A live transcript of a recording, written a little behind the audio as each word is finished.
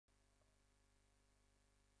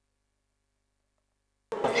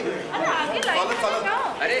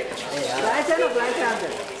अरे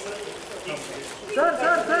sir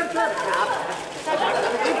sir sir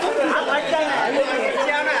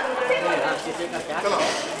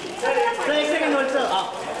sir एक second hold sir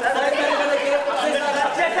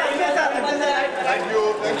thank you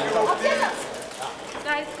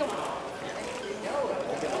guys come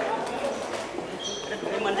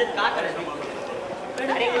म्हणजे का करायचं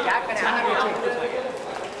अरे क्या करे आना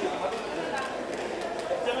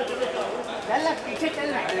चल ना पीछे चल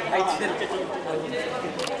ना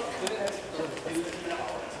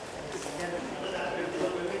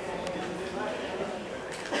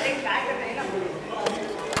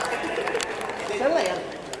चल ना यार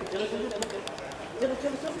चलो चलो चलो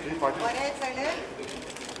चलो चलो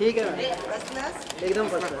ठीक है एकदम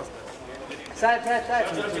first sir sir sir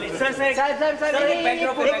sir sir sir sir sir एक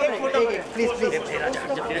photo please please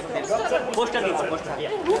poster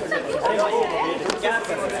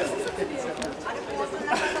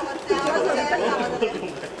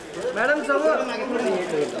madam समोर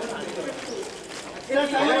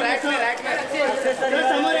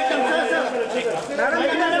समोर एकदम सर मॅडम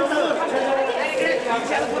समोर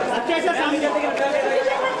अक्षय सामने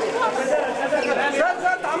सर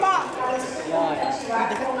सर थांबा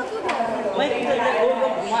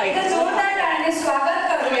जोरदार टाळ्याने स्वागत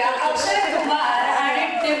करूया अक्षय कुमार आणि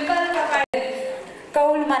डिंपल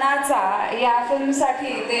कौल मनाचा या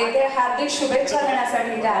फिल्मसाठी ते हार्दिक शुभेच्छा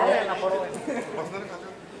देण्यासाठी इथे आले.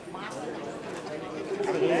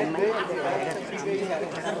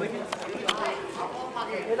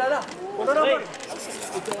 दादा फोटो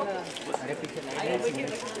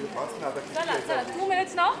चला चला 2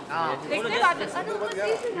 minutes now. देखते बात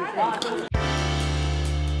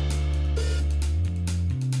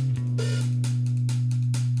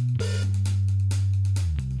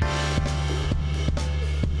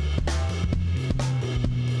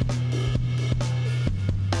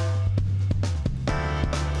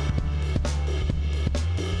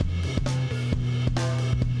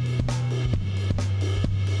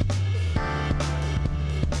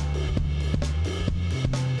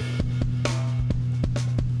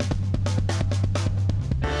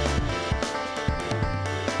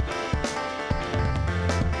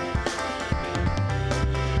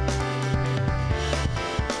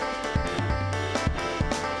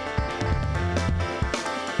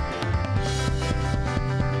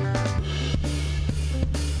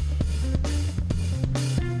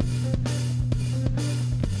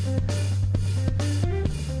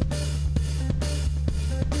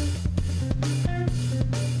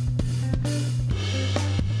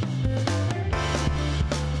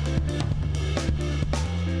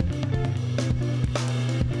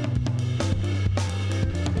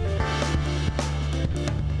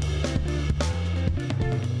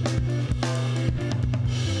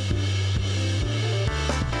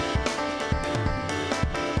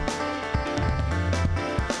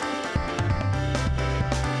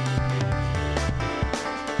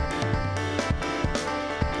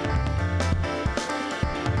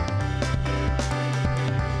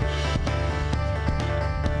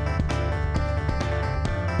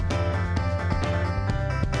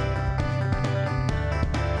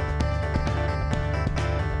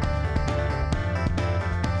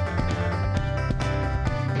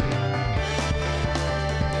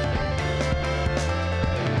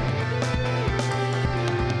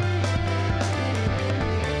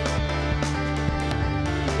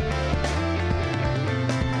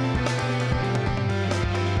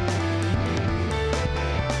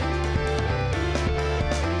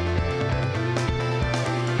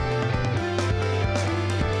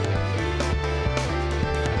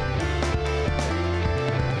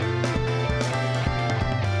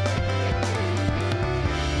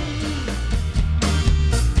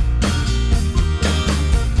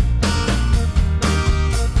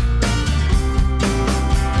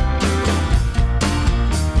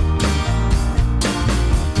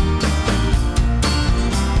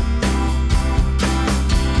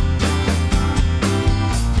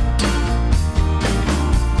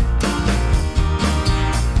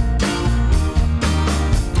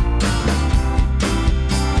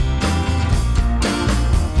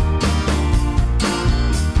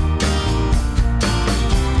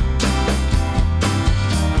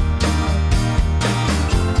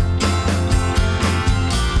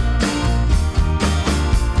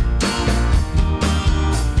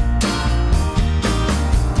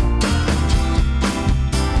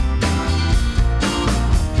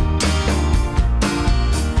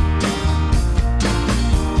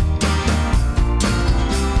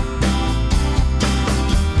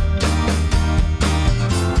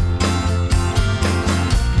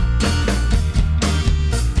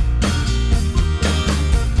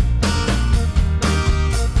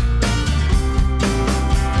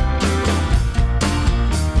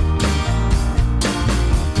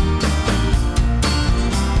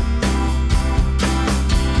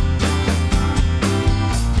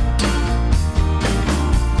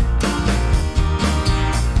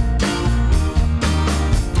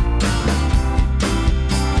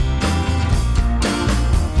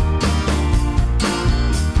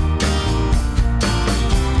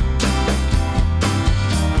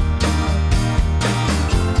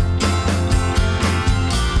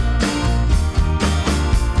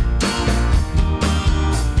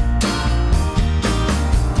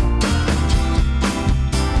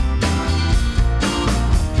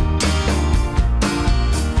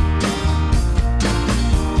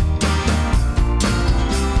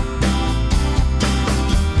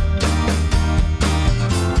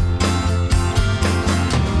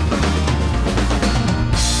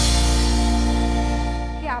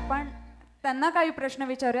त्यांना काही प्रश्न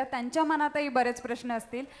विचारूया, त्यांच्या मनातही बरेच प्रश्न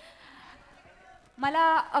असतील. मला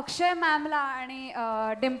अक्षय मॅमला आणि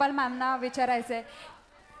डिंपल मॅमना विचारायचंय,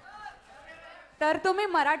 तर तुम्ही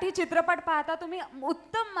मराठी चित्रपट पाहता, तुम्ही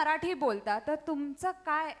उत्तम मराठी बोलता, तर तुमचं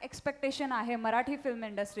काय एक्सपेक्टेशन आहे मराठी फिल्म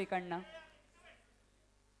इंडस्ट्रीकडनं?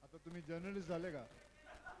 आता तुम्ही जर्नलिस्ट झाले का?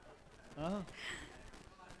 हाँ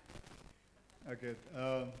ओके,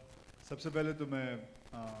 सबसे पहले तो मैं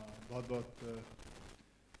बहुत बहुत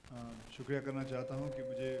शुक्रिया करना चाहता हूँ कि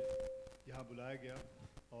मुझे यहाँ बुलाया गया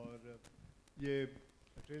और ये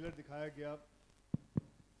ट्रेलर दिखाया गया.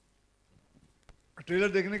 ट्रेलर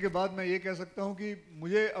देखने के बाद मैं ये कह सकता हूँ कि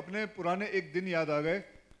मुझे अपने पुराने एक दिन याद आ गए.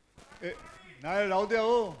 ना राव दे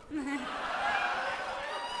हो.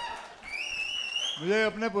 मुझे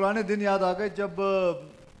अपने पुराने दिन याद आ गए जब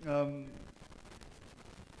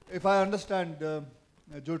इफ आई अंडरस्टैंड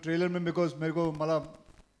जो ट्रेलर में मेरे को मला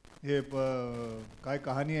हे काय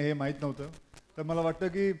कहाणी आहे हे माहीत नव्हतं, तर मला वाटतं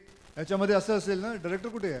की ह्याच्यामध्ये असं असेल ना. डायरेक्टर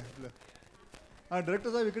कुठे आहे आपलं? हां, डायरेक्टर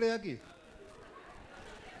साहेब इकडे या की,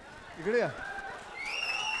 इकडे या.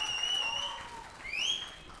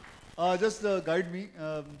 जस्ट गाईड मी.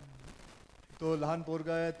 तो लहान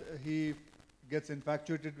पोरगा आहे, he gets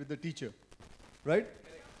इन्फॅक्च्युएटेड with the teacher, right?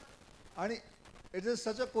 आणि it is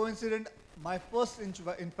such a coincident, my first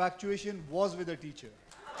infatuation was with a teacher.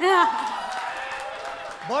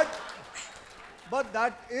 But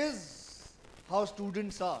that is how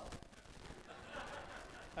students are.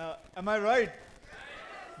 Am I right?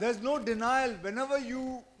 There's no denial. Whenever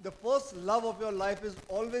the first love of your life is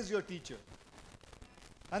always your teacher.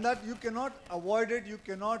 And that you cannot avoid it, you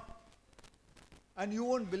cannot, and you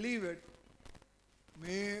won't believe it.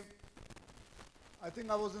 I think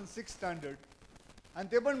I was in 6th standard. आणि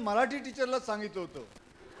ते पण मराठी टीचरलाच सांगितलं होतं.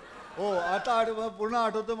 हो, आता पूर्ण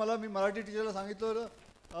आठवतं मला. मी मराठी टीचरला सांगितलं होतं.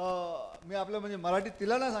 मी आपलं म्हणजे मराठीत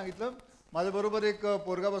तिला नाही सांगितलं, माझ्याबरोबर एक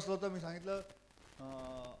पोरगा बसला होता. मी सांगितलं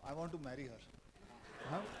आय वॉन्ट टू मॅरी हर.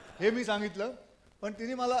 हां, हे मी सांगितलं. पण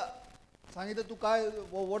तिने मला सांगितलं तू काय,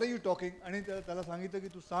 व्हॉट आर यू टॉकिंग? आणि त्याला सांगितलं की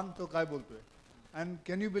तू सांग तो काय बोलतोय. And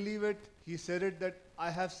can you believe it, he said it that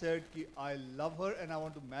I have sed की I love her and I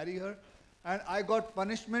want to marry her. And I got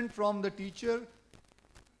punishment from the teacher.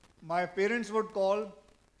 My parents would call,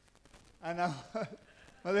 and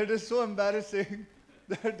well, it is so embarrassing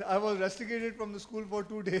that I was rusticated from the school for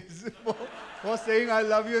 2 days for saying I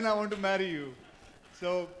love you and I want to marry you.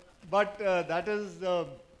 So, but that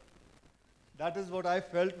is what I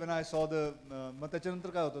felt when I saw the. मग त्याच्यानंतर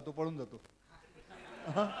काय होतं, तो पळून जातो.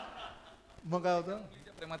 मग काय होतं,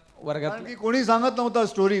 कारण की कोणी सांगत नव्हता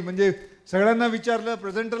स्टोरी. म्हणजे सगळ्यांना विचारलं,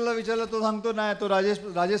 प्रेझेंटरला विचारलं, तो सांगतो नाही, तो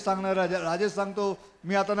राजेश सांगणार. राजेश सांगतो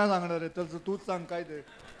मी आता नाही सांगणार आहे, तर तूच सांग काय ते.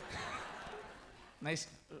 नाही,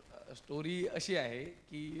 स्टोरी अशी आहे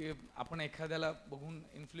की आपण एखाद्याला बघून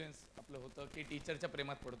इन्फ्लुएन्स आपलं होतं की टीचरच्या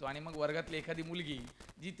प्रेमात पडतो, आणि मग वर्गातली एखादी मुलगी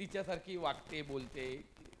जी तिच्यासारखी वागते, बोलते,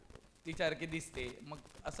 तिच्यासारखी दिसते, मग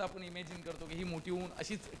असं आपण इमॅजिन करतो की ही मोठी होऊन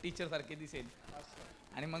अशीच टीचरसारखी दिसेल,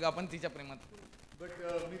 आणि मग आपण तिच्या प्रेमात पडू. बट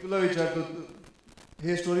मी तुला विचारतो,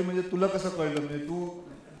 हे स्टोरी म्हणजे तुला कसं कळलं? म्हणजे तू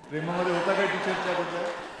प्रेमामध्ये होता काय टीचरच्या बद्दल?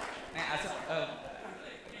 नाही,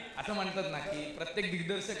 असं म्हणतात ना की प्रत्येक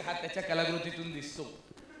दिग्दर्शक हा त्याच्या कलाकृतीतून दिसतो.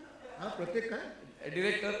 हा, प्रत्येक काय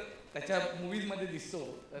डिरेक्टर त्याच्या मूवीज मध्ये दिसतो.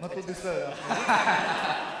 मग तो दिसतोय,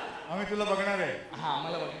 आम्ही तुला बघणार आहे. हा,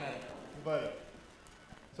 आम्हाला बघणार. बरं.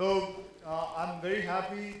 So I am very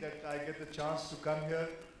happy that I get the chance to come here.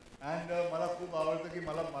 And मला खूप आवडतं की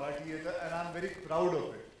मला मराठी येतं, and I am very proud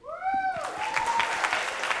of it.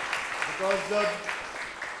 Because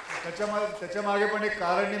त्याच्या मागे पण एक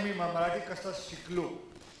कारण आहे, मी मराठी कसं शिकलो.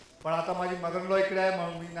 पण आता माझी मदर इन लॉ इकडे आहे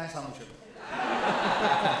म्हणून मी नाही सांगू शकत.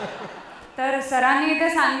 तर सरांनी इथे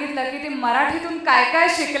सांगितलं की ते मराठीतून काय काय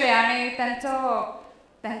शिकले, आणि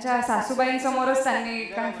त्यांच्या सासूबाईंसमोरच त्यांनी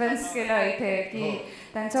कन्फरन्स केलं इथे की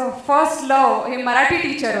त्यांचं फर्स्ट लव ही मराठी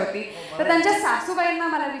टीचर होती. तर त्यांच्या सासूबाईंना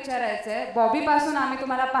मला विचारायचं आहे, बॉबीपासून आम्ही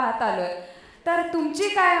तुम्हाला पाहत आलोय, तर तुमची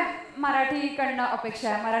काय मराठीकडनं अपेक्षा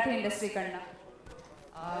आहे, मराठी इंडस्ट्रीकडनं?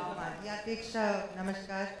 माझी अपेक्षा,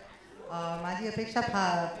 नमस्कार, माझी अपेक्षा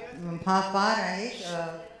फार आहे.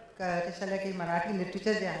 कशाला की मराठी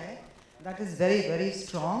लिटरेचर जे आहे that is very, very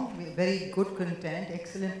strong, very good content,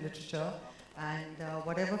 excellent literature, and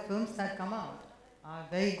whatever films that come out are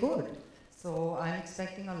very good. So I'm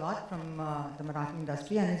expecting a lot from the Marathi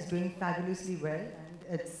industry, and it's doing fabulously well, and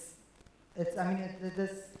I mean, the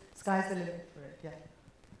sky's the limit for it, yeah.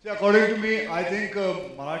 See, according to me, I think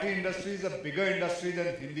Marathi industry is a bigger industry than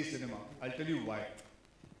Hindi cinema. I'll tell you why.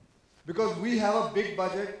 Because we have a big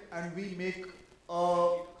budget and we make a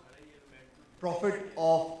profit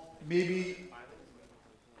of maybe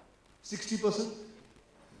 60%.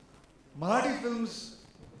 Marathi films,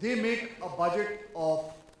 they make a budget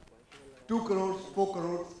of 2 crores, 4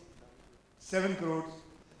 crores, 7 crores,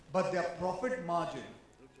 but their profit margin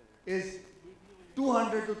is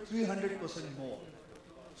 200 to 300% more.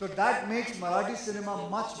 So that makes Marathi cinema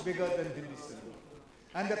much bigger than Hindi cinema.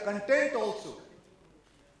 And the content also,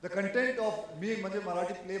 the content of me,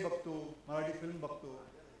 Marathi play bakto, Marathi film bakto,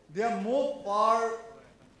 they are more far,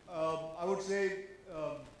 I would say,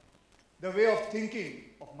 the way of thinking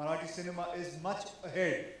of Marathi cinema is much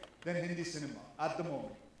ahead than Hindi cinema at the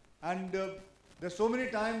moment. And there's so many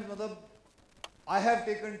times, I have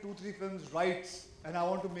taken 2-3 films rights and I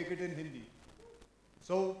want to make it in Hindi.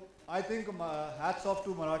 So I think hats off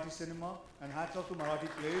to Marathi cinema and hats off to Marathi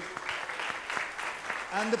plays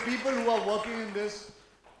and the people who are working in this,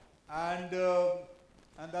 and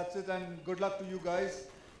that's it, and good luck to you guys.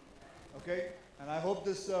 Okay, and I hope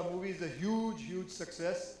this movie is a huge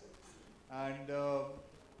success, and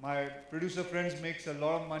my producer friends makes a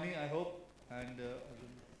lot of money, I hope. And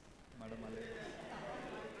Madam Ale,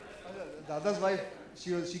 Dada's wife,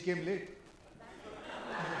 she came late.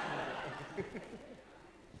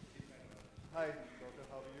 Hi, daughter,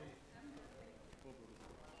 how are you?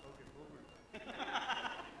 Okay,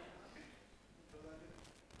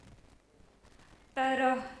 तर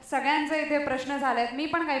सगळ्यांचे इथे प्रश्न झालेत. मी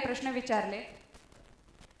पण काही प्रश्न विचारले.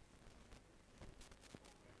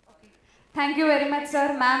 Thank you very much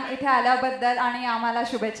sir, ma'am इथे आल्याबद्दल आणि आम्हाला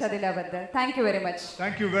शुभेच्छा दिल्याबद्दल. Thank you very much.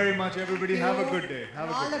 Thank you very much, everybody. Have a good day. Have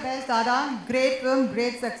a All good the best, Dada. Great film,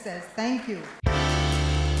 great success. Thank you.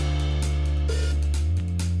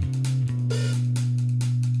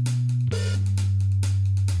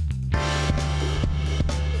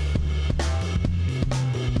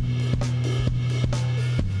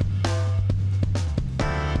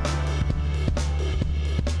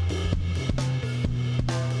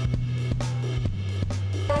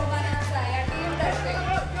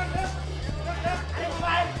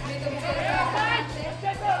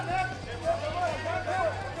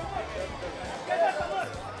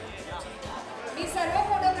 मी सर्व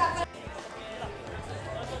फोटोग्राफर